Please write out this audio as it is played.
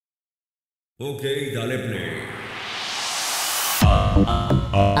Ok, dale play.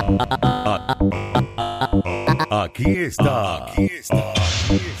 Aquí está. Aquí está.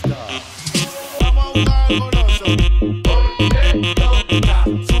 Aquí está. Vamos a jugar goloso. Porque toca.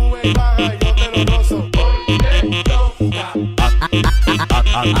 Sube y baja, yo te lo rozo. Porque toca.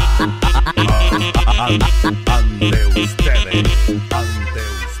 Ante ustedes.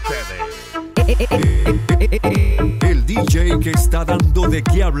 El DJ que está dando de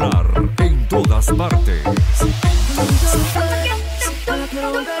qué hablar en todas partes.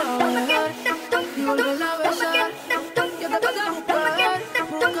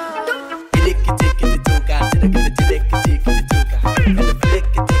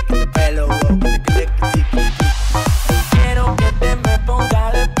 Quiero que te me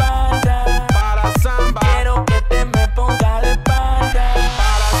ponga de espalda Para samba. Quiero que te me ponga de espalda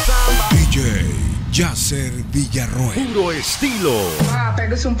Para samba. DJ Yasser Villarroel. Puro estilo. Ah,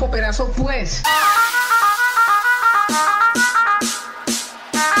 pégase un poperazo pues.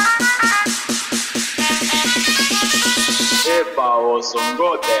 Epa o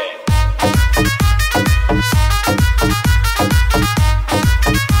songote.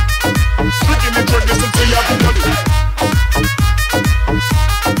 Tricking and tricking some till y'all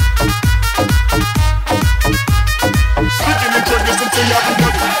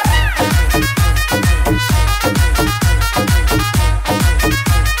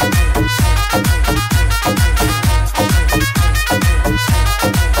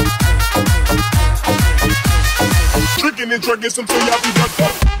be done.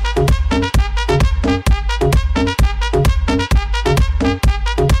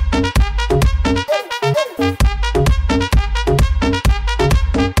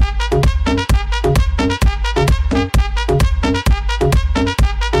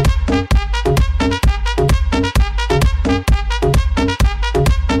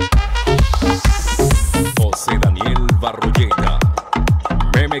 José Daniel Barroyeta.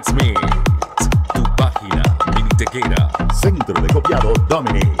 Memex Mix. Tu página minitequera. Centro de copiado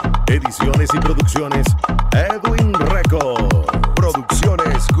Dominic. Ediciones y producciones Edwin Record.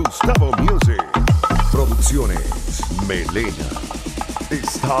 Producciones Gustavo Music. Producciones Melena.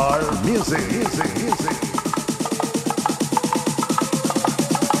 Star Music.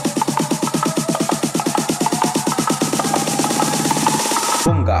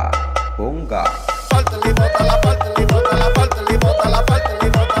 Parte li bota la parte li bota la parte li bota la parte li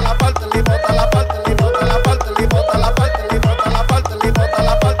bota la parte li bota la parte li bota la parte li bota la parte li bota la parte li bota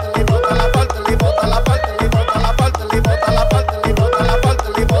la parte li bota la parte li bota la parte li bota la parte li bota la parte li bota la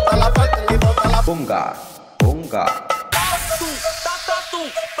parte li bota la parte li bota la Ponga Tatu,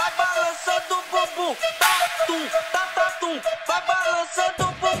 vai balançando o bumbum Tatu, vai balançando o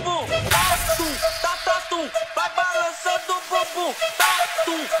bumbum Tatu, vai balançando o bumbum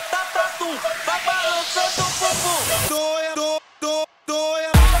Tatu, vai balançando o bumbum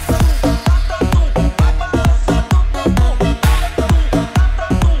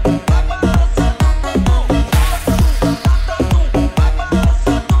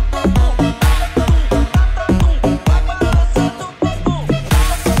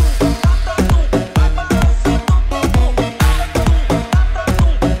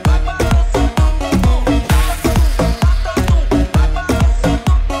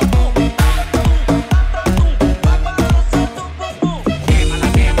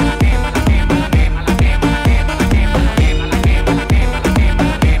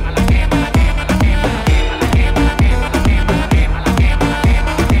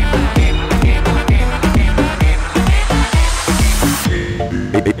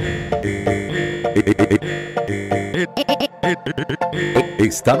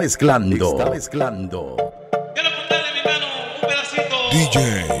Está mezclando. Quiero contarle, mi hermano, un pedacito DJ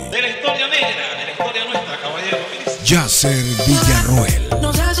de la historia negra, de la historia nuestra, caballero. Yasser Villarroel.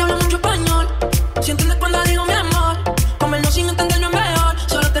 No sé si hablo mucho español. Si entiendes cuando digo mi amor. Comernos sin entendernos mejor.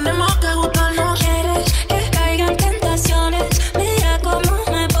 Solo tenemos que gustarnos. Quieres que caigan tentaciones. Mira cómo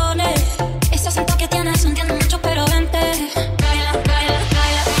me pone. Ese acento que tienes no entiendo mucho, pero vente. Baila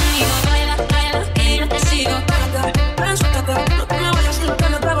conmigo. Baila, que yo te sigo. Ven, suéltate. No te me vayas sin que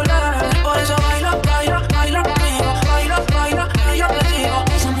no te volver a ver. Por eso baila conmigo. Baila, que yo te sigo.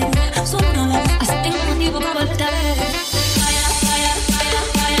 Bésame, solo una vez. Así tengo motivo para volverte a ver. Baila,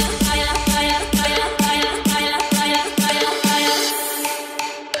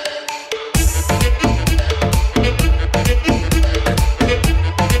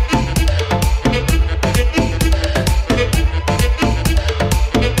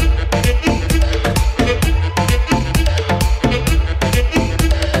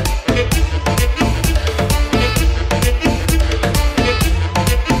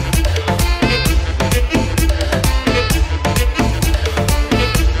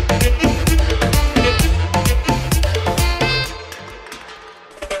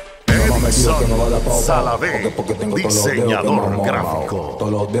 JD, diseñador gráfico.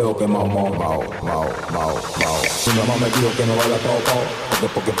 Todos los dedos quemamos, Mi mamá me dijo que me va a dar pao,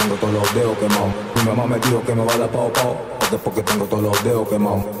 porque tengo todos los dedos quemados. Mi mamá me dijo que me va a dar pao, porque tengo todos los dedos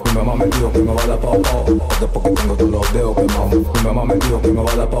quemados. Mi mamá me dijo que me va a dar pao, porque tengo todos los dedos quemados. Mi mamá me dijo que me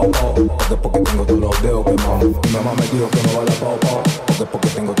va a dar pao, porque tengo todos los dedos quemados. Mi mamá me dijo que me va a dar pao, porque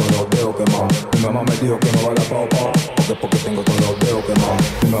tengo todos los dedos quemados. Mi mamá me dijo que me va a dar pao, porque tengo todos los dedos quemados.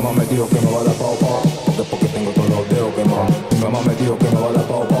 Mi mamá me dijo que me va a dar pao, porque tengo todos los dedos quemados. Mi mamá me dijo que me va a dar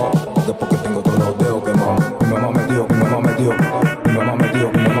pao, porque tengo todos los dedos quemados. Mi mamá me dijo, mi mamá me dijo, mi mamá me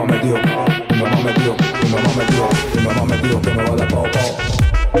dijo, mi mamá me dijo, mi mamá me dijo, mi mamá me dijo, mi mamá me dijo que me va a dar pao.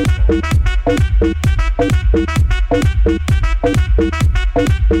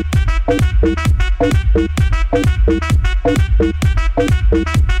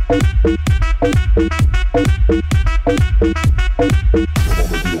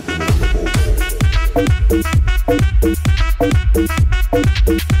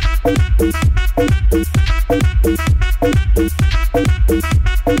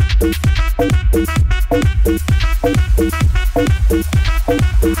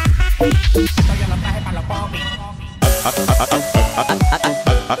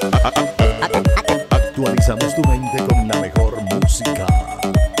 Actualizamos tu mente con la mejor música.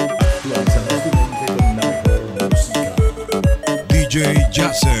 Actualizamos tu mente con la mejor música. DJ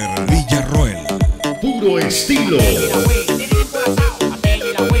Yasser, Villarroel. Puro estilo.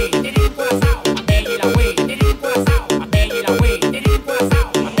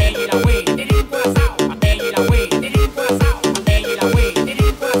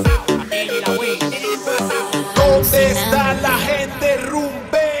 ¿Dónde está la gente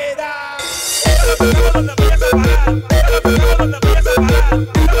rumbera?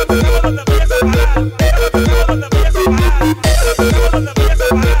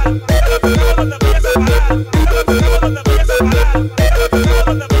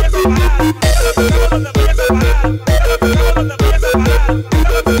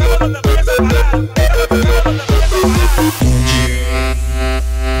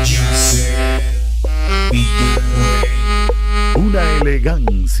 Una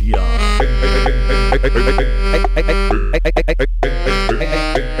elegancia.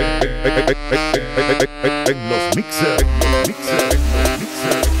 En los mixers.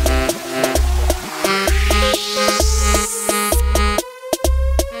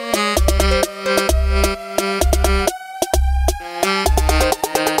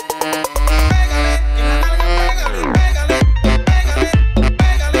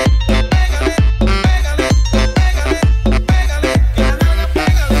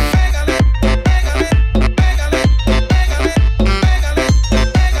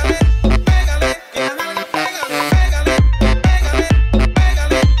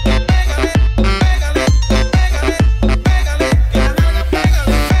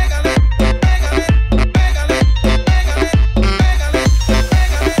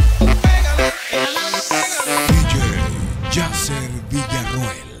 Yasser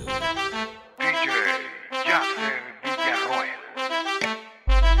Villarroel.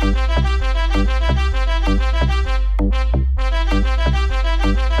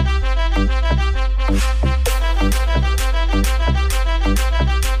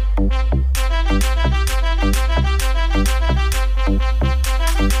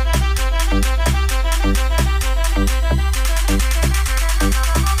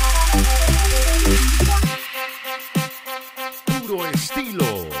 Puro estilo.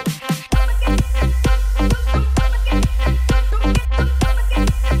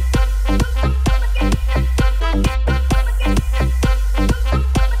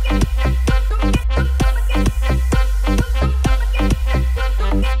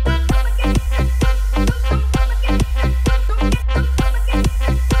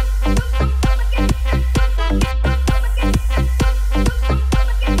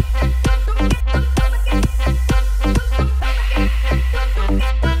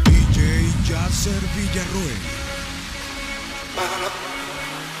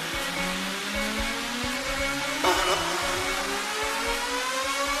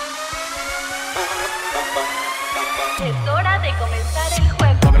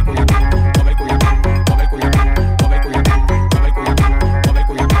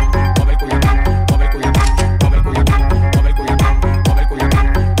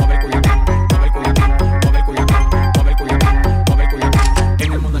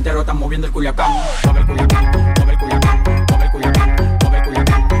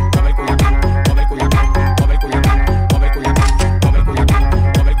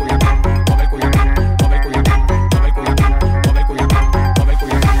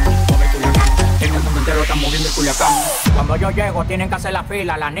 hacer la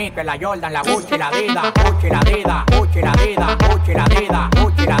fila, la Nike, la Jordan, la Gucci, la Adidas, Gucci, la Adidas, Gucci, la Adidas, Gucci, la Adidas,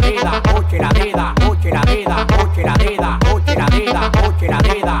 Gucci, la Adidas, Gucci, la Adidas, Gucci, la Adidas, Gucci, la Adidas, Gucci, la Adidas, Gucci, la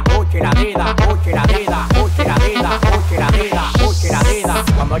Adidas, Gucci, la Adidas, Gucci, la Adidas, Gucci, la Adidas, Gucci, la Adidas, Gucci, la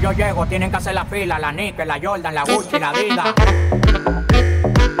Adidas. Cuando yo llego tienen que hacer la fila, la Nike, la Jordan, la Gucci, la Adidas.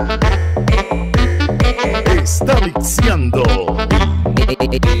 Está mixeando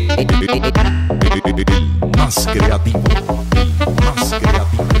más creativo, más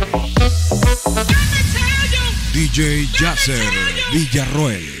creativo. DJ Yasser,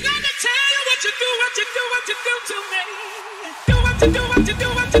 Villarroel.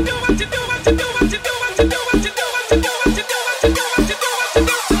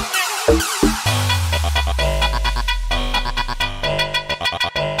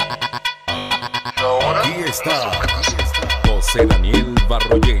 Aquí está José Daniel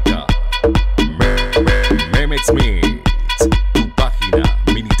Barroyeta. Mehmet Smith. Tu página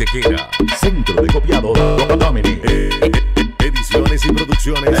minitequera. Centro de Copiado Domini. Ediciones y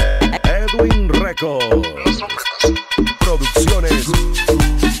producciones Edwin Records. Producciones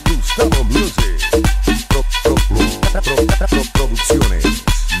Gustavo Music. Producciones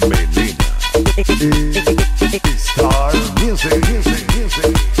Melena. Star Music.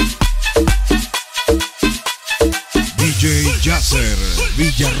 DJ Yasser,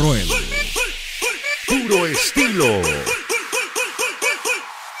 Villarroel. Puro Estilo.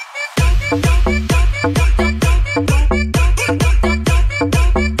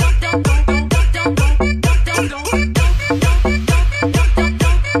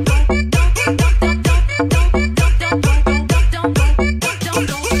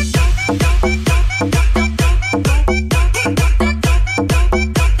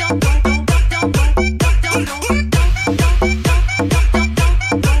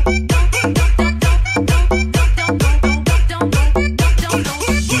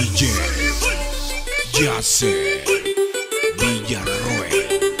 Yasser, Villarroel.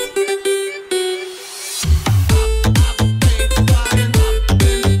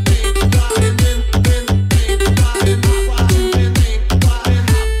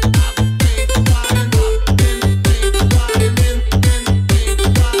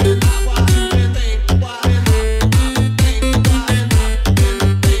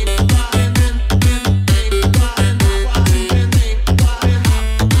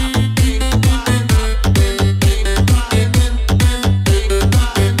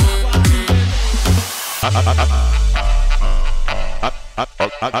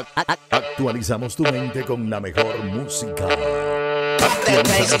 Actualizamos tu mente con la mejor música.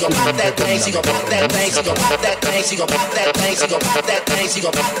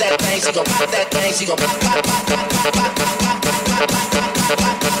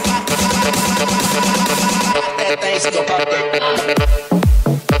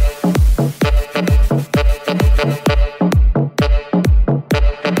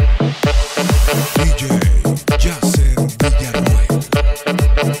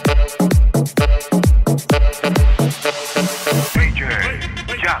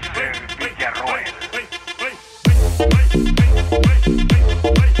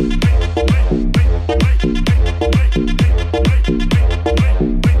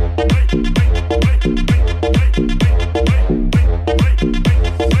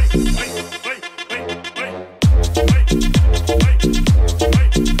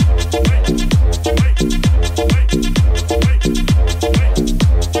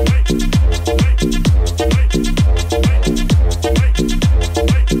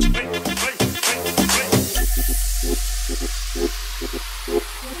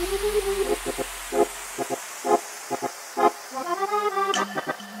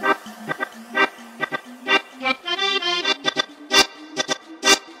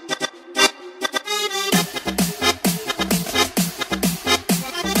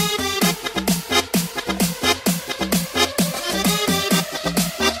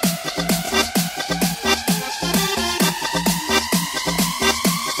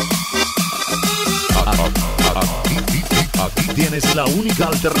 Tienes la única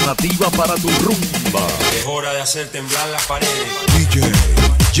alternativa para tu rumba. Es hora de hacer temblar las paredes. DJ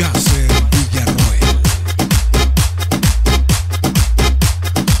Yasser Villarroel.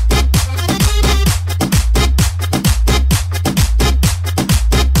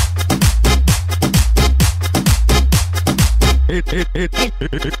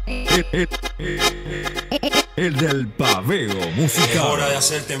 El del paveo musical. Es hora de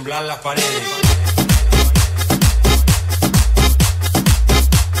hacer temblar las paredes.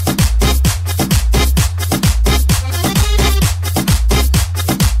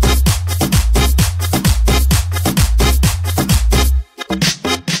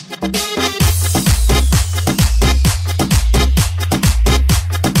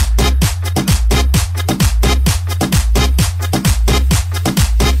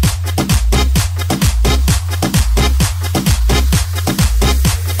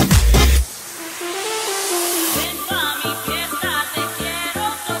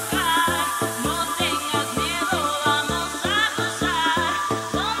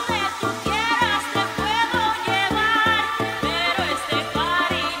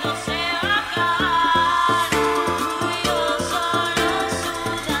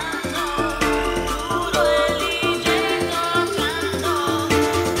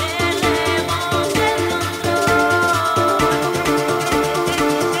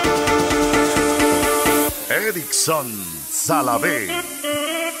 Son Salabé,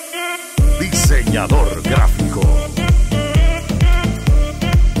 diseñador gráfico.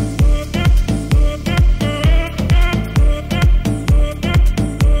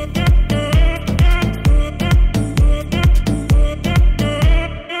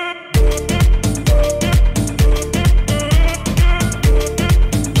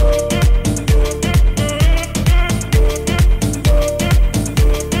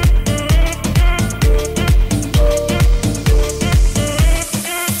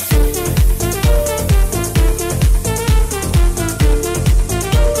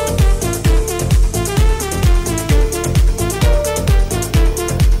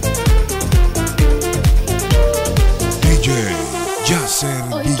 Yasser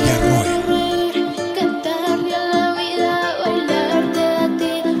Villarroel. Cantarle a la vida, bailarte a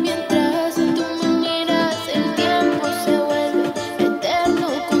ti. Mientras tú me miras, el tiempo se vuelve eterno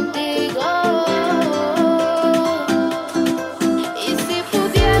contigo. Y si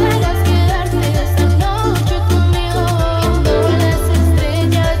pudieras quedarte esta noche conmigo, viendo las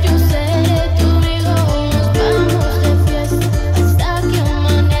estrellas, yo seré tu amigo. Nos vamos de fiesta hasta que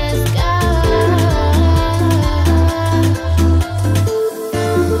amanezca.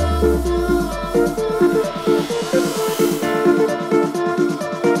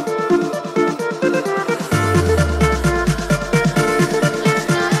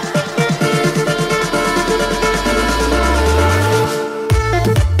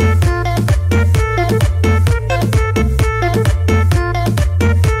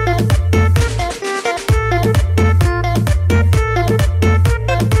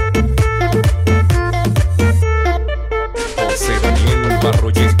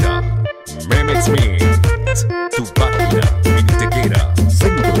 Tu página, Minitequera.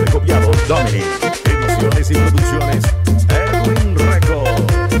 Centro de copiados Dominic. Ediciones y producciones Edwin Record.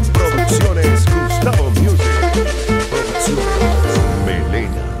 Producciones Gustavo Music. Producciones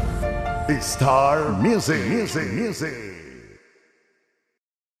Melena. Star Music.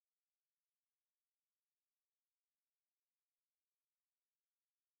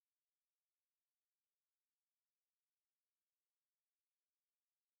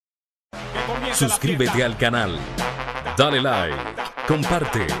 Suscríbete al canal, dale like,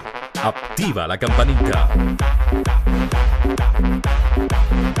 comparte, activa la campanita.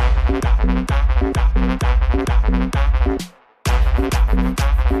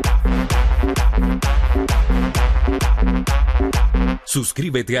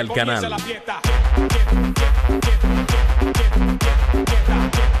 Suscríbete al canal.